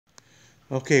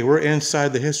Okay, we're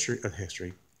inside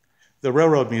the the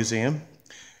Railroad Museum,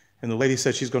 and the lady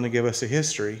said she's going to give us a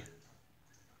history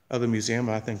of the museum.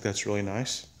 I think that's really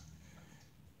nice.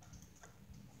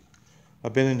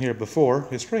 I've been in here before.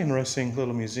 It's a pretty interesting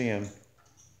little museum.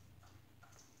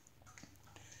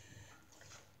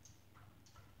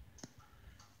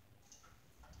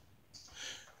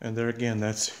 And there again,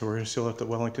 we're still at the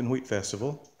Wellington Wheat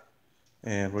Festival,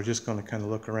 and we're just going to kind of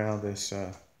look around this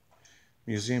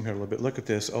museum here a little bit. Look at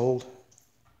this old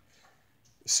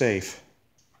safe.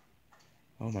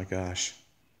 Oh my gosh.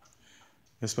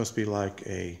 This must be like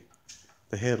the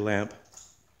headlamp.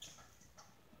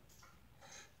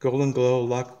 Golden Glow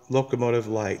Locomotive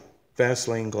Light,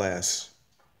 Vaseline glass.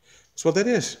 That's what that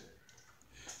is.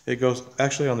 It goes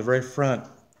actually on the very front.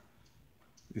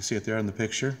 You see it there in the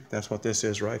picture? That's what this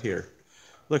is right here.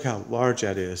 Look how large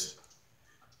that is.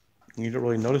 You don't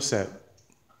really notice that.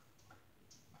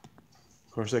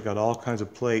 Of course, they got all kinds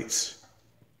of plates.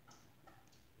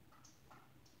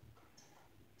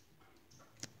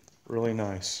 Really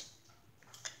nice.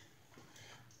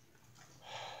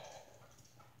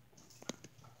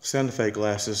 Santa Fe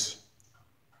glasses.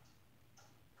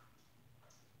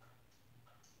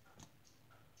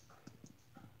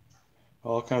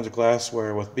 All kinds of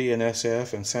glassware with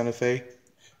BNSF and Santa Fe,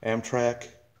 Amtrak.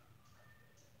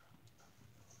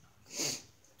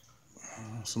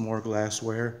 Some more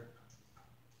glassware.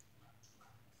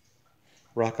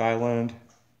 Rock Island.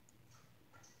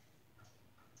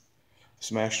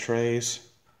 Smash trays.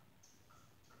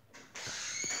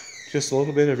 Just a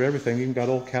little bit of everything. Even got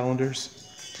old calendars.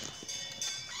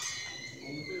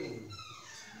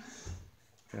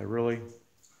 Yeah, really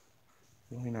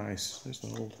nice. There's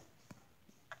an old.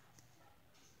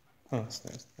 Oh,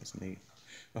 that's neat.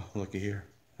 Oh, looky here.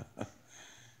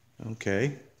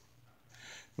 Okay.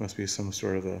 Must be some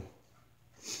sort of a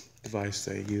device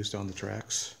they used on the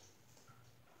tracks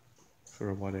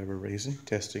for whatever reason.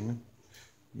 Testing them,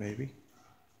 maybe.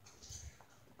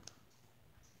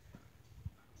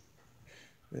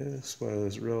 This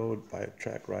was rode by a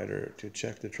track rider to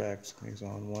check the tracks. He's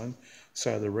on one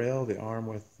side of the rail, the arm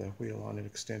with the wheel on it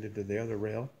extended to the other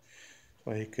rail,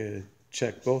 so he could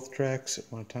check both tracks at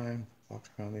one time. Box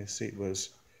behind the seat was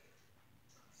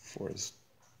for his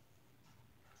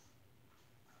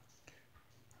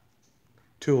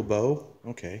tool bow.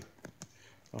 Okay,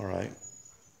 all right.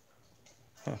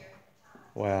 Huh.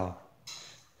 Wow.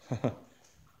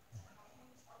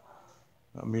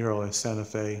 A mural at Santa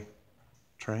Fe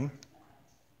train.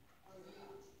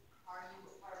 Are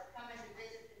coming to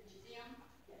visit the museum?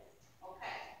 Yes.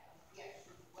 Okay. Yes,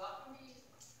 you're welcome to use it.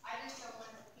 I just don't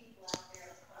want the people out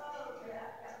there. Oh, yeah.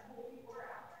 We're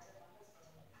out there.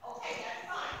 Okay, that's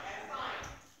fine. That's fine.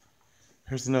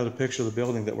 Here's another picture of the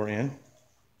building that we're in.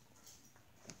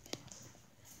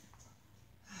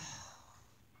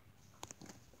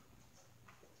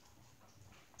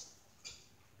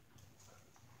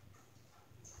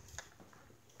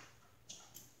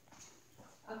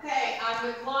 Okay, I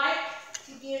would like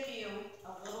to give you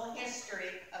a little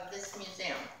history of this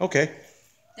museum. Okay.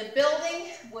 The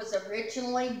building was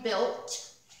originally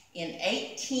built in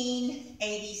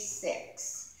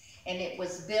 1886, and it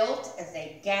was built as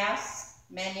a gas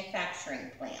manufacturing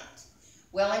plant.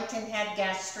 Wellington had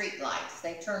gas street lights.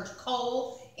 They turned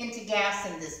coal into gas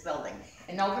in this building.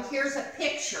 And over here's a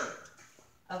picture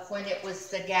of when it was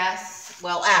the gas,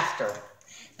 well, after.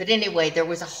 But anyway, there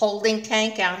was a holding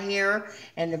tank out here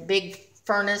and the big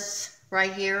furnace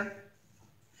right here.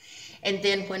 And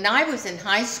then when I was in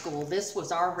high school, this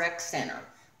was our rec center.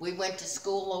 We went to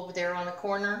school over there on the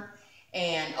corner,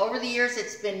 and over the years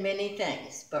it's been many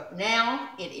things, but now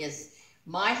it is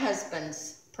my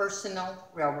husband's personal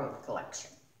railroad collection.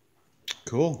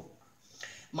 Cool.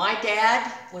 My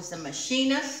dad was a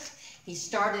machinist. He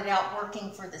started out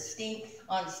working for the steam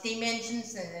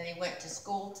engines, and then he went to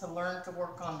school to learn to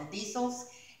work on the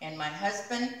diesels. And my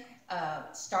husband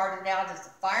started out as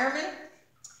a fireman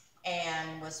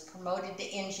and was promoted to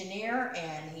engineer,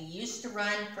 and he used to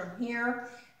run from here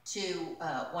to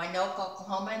Winoka,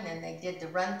 Oklahoma, and then they did the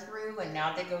run through, and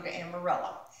now they go to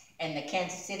Amarillo. And the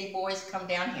Kansas City boys come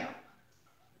down here.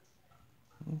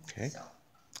 Okay. So,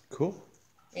 cool.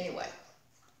 Anyway.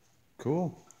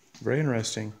 Cool. Very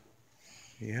interesting.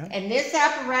 Yeah. And this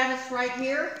apparatus right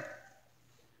here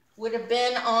would have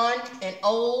been on an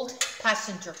old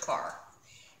passenger car.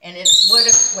 And it would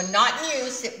have, when not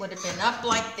used, it would have been up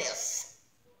like this.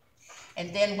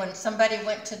 And then when somebody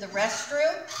went to the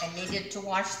restroom and needed to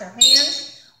wash their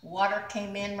hands, water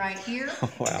came in right here.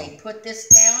 Oh, wow. They put this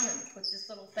down and put this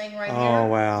little thing right here. Oh,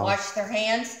 wow. Wash their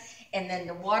hands. And then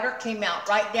the water came out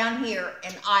right down here.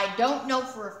 And I don't know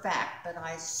for a fact, but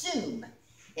I assume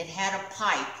It had a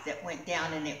pipe that went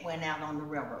down and it went out on the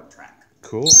railroad track.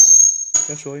 Cool.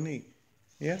 That's really neat.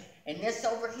 Yeah. And this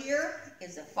over here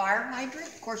is a fire hydrant.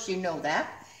 Of course, you know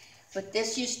that. But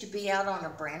this used to be out on a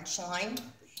branch line.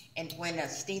 And when a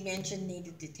steam engine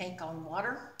needed to take on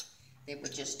water, they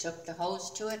would just hook the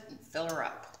hose to it and fill her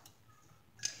up.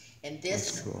 And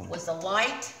this cool. was a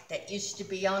light that used to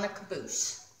be on a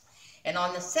caboose. And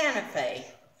on the Santa Fe,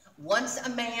 once a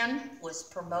man was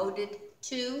promoted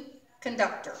to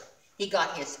conductor, he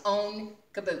got his own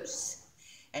caboose.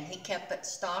 And he kept it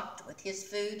stocked with his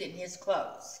food and his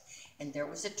clothes. And there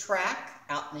was a track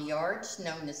out in the yards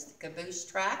known as the caboose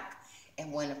track.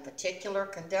 And when a particular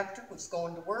conductor was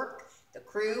going to work, the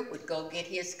crew would go get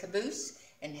his caboose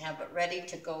and have it ready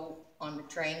to go on the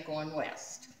train going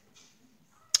west.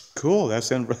 Cool. That's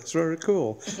very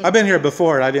cool. I've been here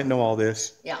before. I didn't know all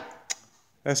this. Yeah.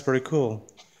 That's pretty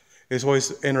cool. It's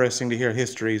always interesting to hear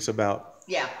histories about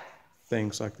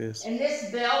things like this. And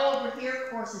this bell over here,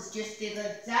 of course, is just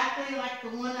exactly like the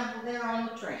one over there on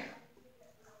the train.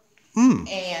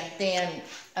 And then,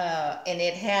 and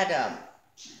it had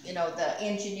you know, the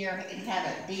engineer, it had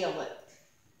a deal that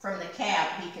from the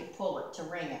cab, he could pull it to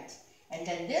ring it. And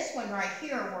then this one right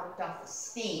here worked off of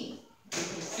steam. You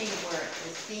can see where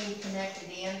the steam connected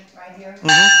in right here.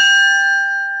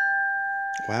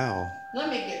 Wow. Let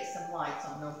me get some lights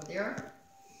on over there.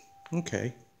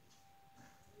 Okay.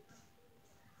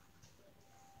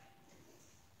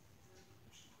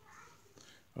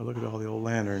 Oh, look at all the old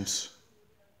lanterns.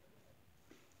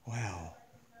 Wow.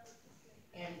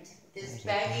 And this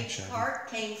baggage cart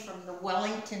came from the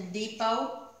Wellington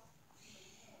Depot.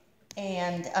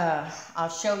 And I'll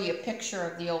show you a picture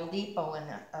of the old depot in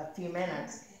a few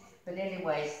minutes. But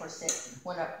anyway, of course,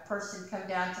 when a person come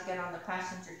down to get on the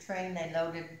passenger train, they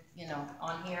loaded, you know,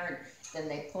 on here, and then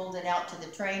they pulled it out to the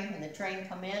train when the train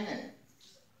come in. And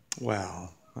wow,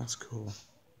 that's cool.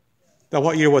 Now,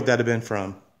 what year would that have been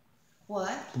from?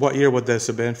 What? What year would this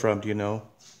have been from? Do you know?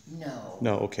 No.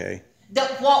 No. Okay.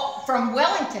 From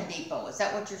Wellington Depot. Is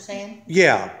that what you're saying?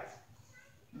 Yeah.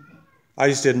 I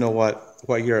just didn't know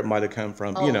what year it might have come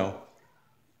from. You know,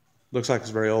 looks like it's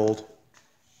very old.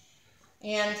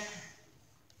 And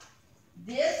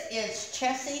this is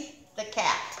Chessie the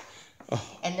cat.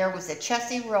 And there was a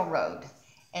Chessie Railroad.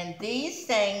 And these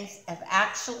things have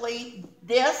actually,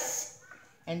 this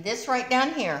and this right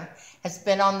down here has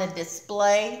been on the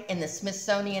display in the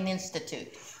Smithsonian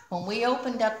Institute. When we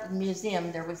opened up the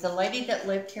museum, there was a lady that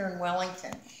lived here in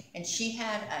Wellington, and she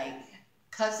had a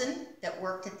cousin that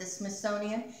worked at the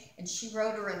Smithsonian, and she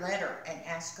wrote her a letter and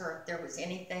asked her if there was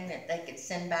anything that they could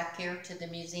send back here to the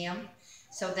museum.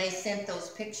 So they sent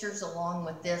those pictures along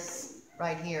with this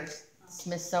right here,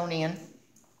 Smithsonian.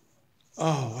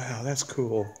 Oh, wow, that's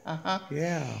cool.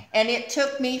 Yeah. And it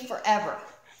took me forever.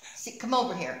 See, come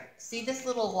over here. See this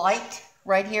little light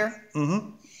right here?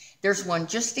 There's one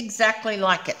just exactly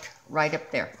like it right up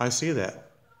there. I see that.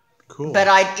 Cool. But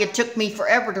it took me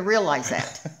forever to realize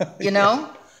that, you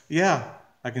know? Yeah,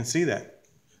 I can see that.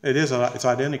 It's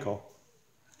identical.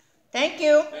 Thank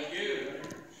you. Thank you.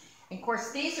 And of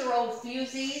course, these are old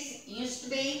fusees. Used to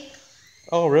be.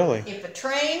 Oh, really? If a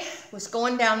train was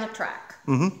going down the track,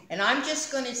 and I'm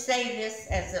just going to say this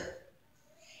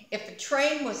if a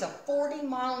train was a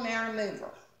 40-mile-an-hour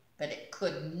mover, but it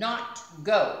could not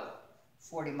go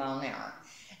 40 miles an hour,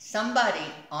 somebody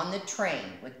on the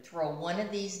train would throw one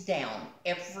of these down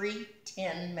every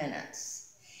 10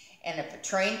 minutes. And if a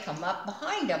train come up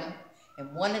behind them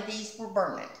and one of these were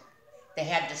burning, they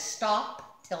had to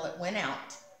stop till it went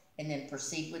out and then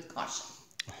proceed with caution.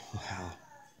 Wow.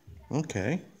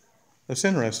 Okay. That's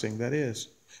interesting. That is.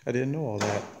 I didn't know all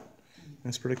that.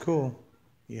 That's pretty cool.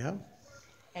 Yeah.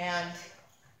 And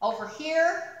over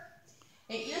here,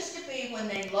 it used to be when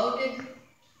they loaded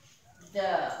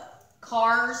the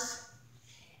cars,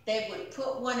 they would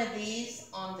put one of these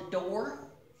on the door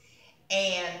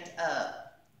and,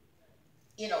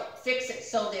 you know, fix it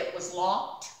so that it was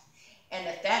locked. And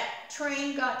if that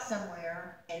train got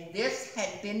somewhere and this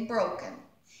had been broken,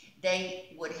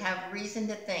 they would have reason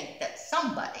to think that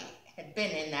somebody had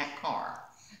been in that car.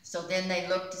 So then they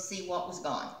looked to see what was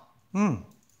gone.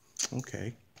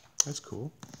 Okay. That's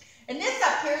cool. And this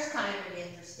up here is kind of an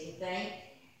interesting thing.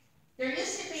 There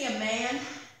used to be a man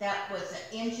that was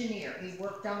an engineer. He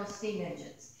worked on the steam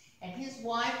engines. And his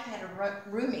wife had a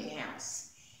rooming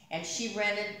house. And she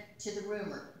rented to the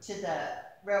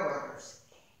railroaders.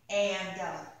 And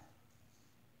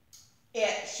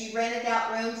she rented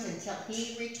out rooms until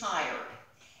he retired.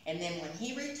 And then when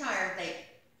he retired, they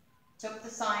took the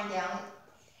sign down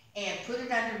and put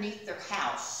it underneath their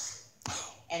house.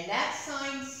 And that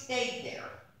sign stayed there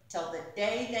till the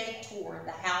day they tore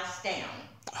the house down.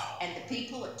 And the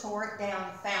people that tore it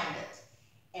down found it.